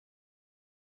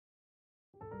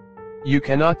You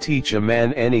cannot teach a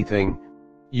man anything,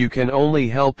 you can only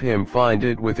help him find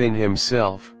it within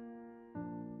himself.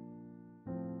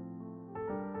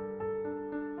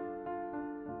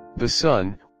 The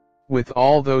sun, with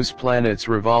all those planets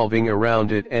revolving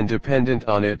around it and dependent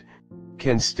on it,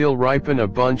 can still ripen a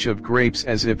bunch of grapes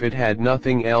as if it had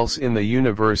nothing else in the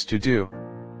universe to do.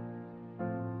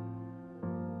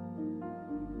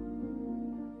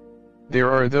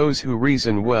 There are those who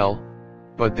reason well,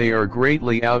 but they are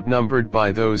greatly outnumbered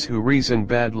by those who reason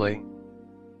badly.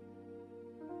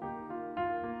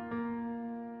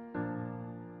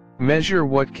 Measure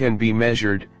what can be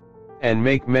measured, and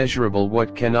make measurable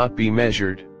what cannot be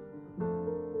measured.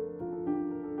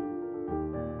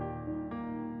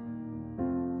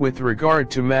 With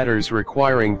regard to matters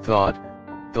requiring thought,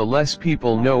 the less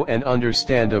people know and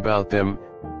understand about them,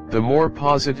 the more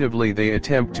positively they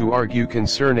attempt to argue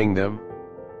concerning them.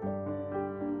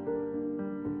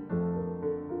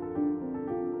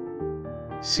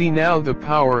 See now the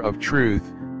power of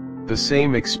truth, the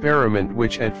same experiment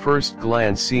which at first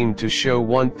glance seemed to show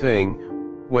one thing,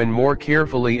 when more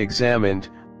carefully examined,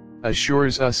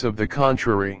 assures us of the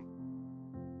contrary.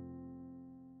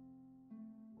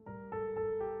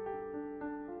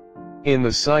 In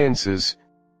the sciences,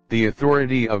 the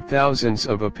authority of thousands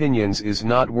of opinions is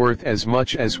not worth as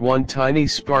much as one tiny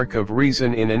spark of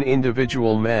reason in an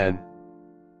individual man.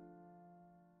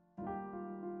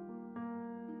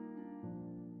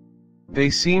 They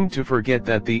seem to forget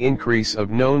that the increase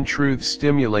of known truth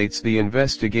stimulates the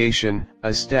investigation,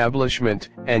 establishment,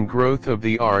 and growth of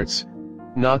the arts,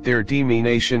 not their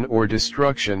diminution or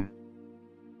destruction.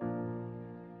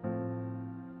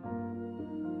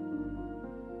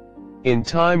 In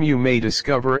time you may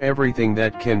discover everything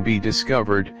that can be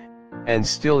discovered, and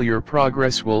still your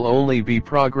progress will only be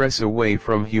progress away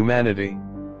from humanity.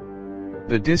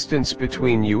 The distance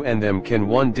between you and them can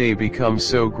one day become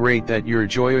so great that your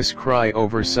joyous cry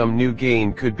over some new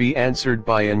gain could be answered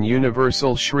by an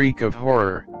universal shriek of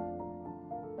horror.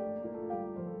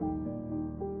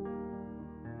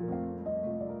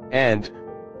 And,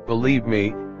 believe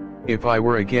me, if I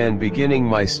were again beginning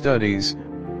my studies,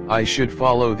 I should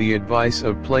follow the advice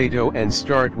of Plato and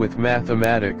start with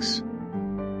mathematics.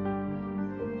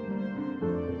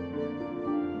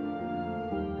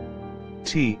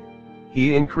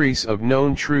 The increase of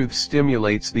known truth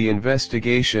stimulates the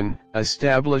investigation,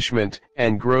 establishment,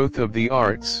 and growth of the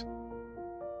arts.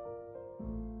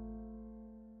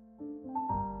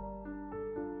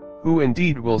 Who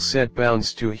indeed will set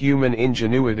bounds to human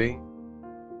ingenuity?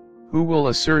 Who will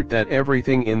assert that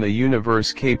everything in the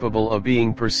universe capable of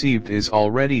being perceived is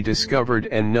already discovered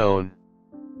and known?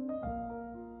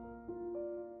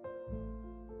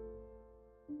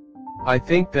 I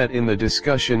think that in the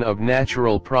discussion of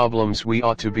natural problems we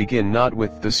ought to begin not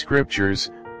with the scriptures,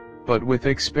 but with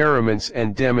experiments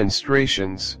and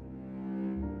demonstrations.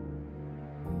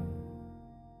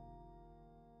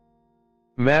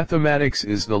 Mathematics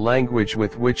is the language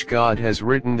with which God has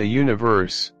written the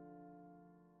universe.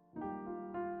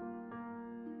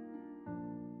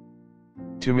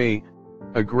 To me,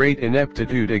 a great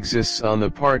ineptitude exists on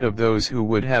the part of those who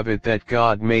would have it that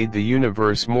God made the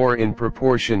universe more in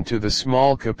proportion to the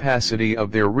small capacity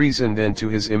of their reason than to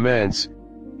his immense,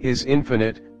 his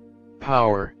infinite,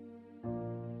 power.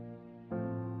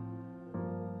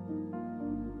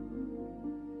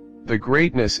 The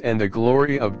greatness and the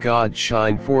glory of God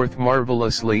shine forth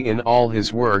marvelously in all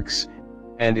his works,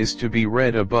 and is to be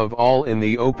read above all in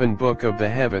the open book of the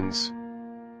heavens.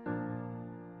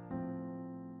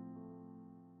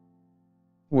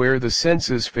 Where the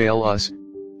senses fail us,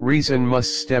 reason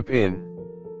must step in.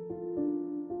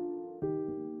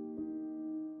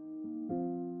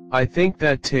 I think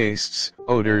that tastes,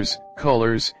 odors,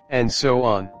 colors, and so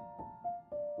on,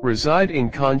 reside in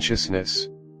consciousness.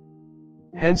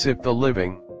 Hence if the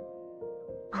living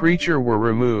creature were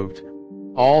removed,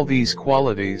 all these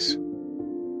qualities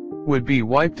would be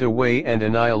wiped away and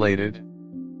annihilated.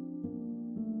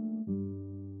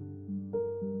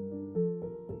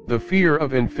 The fear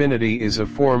of infinity is a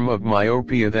form of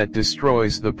myopia that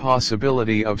destroys the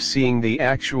possibility of seeing the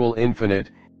actual infinite,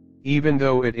 even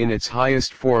though it in its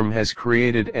highest form has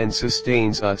created and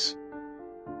sustains us.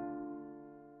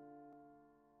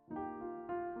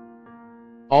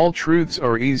 All truths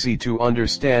are easy to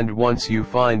understand once you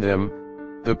find them,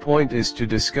 the point is to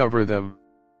discover them.